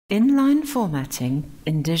Inline formatting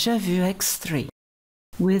in Déjà Vu X3.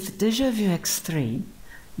 With Déjà Vu X3,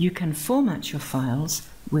 you can format your files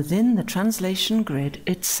within the translation grid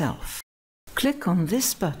itself. Click on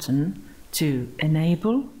this button to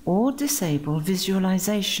enable or disable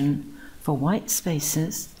visualization for white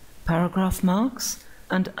spaces, paragraph marks,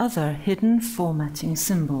 and other hidden formatting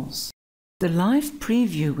symbols. The live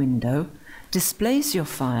preview window displays your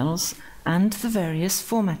files and the various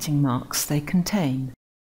formatting marks they contain.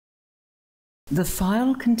 The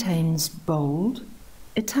file contains bold,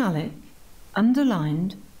 italic,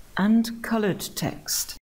 underlined, and colored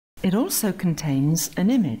text. It also contains an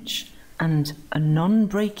image and a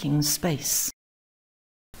non-breaking space.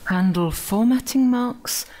 Handle formatting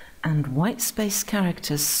marks and white space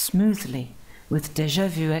characters smoothly with Déjà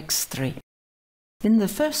Vu X3. In the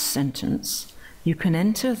first sentence, you can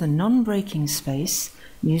enter the non-breaking space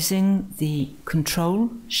using the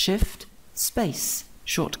Ctrl-Shift-Space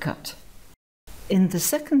shortcut. In the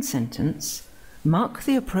second sentence, mark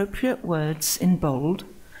the appropriate words in bold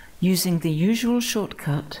using the usual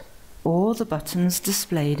shortcut or the buttons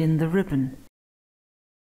displayed in the ribbon.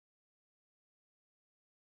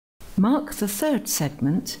 Mark the third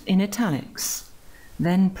segment in italics,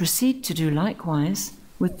 then proceed to do likewise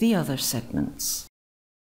with the other segments.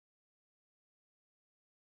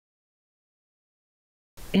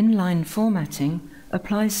 Inline formatting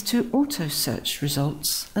applies to auto-search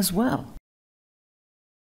results as well.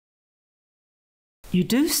 You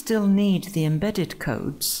do still need the embedded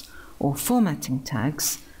codes or formatting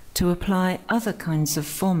tags to apply other kinds of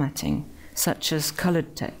formatting, such as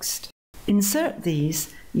colored text. Insert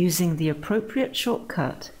these using the appropriate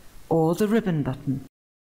shortcut or the ribbon button.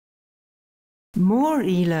 More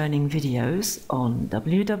e-learning videos on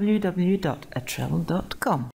www.atril.com.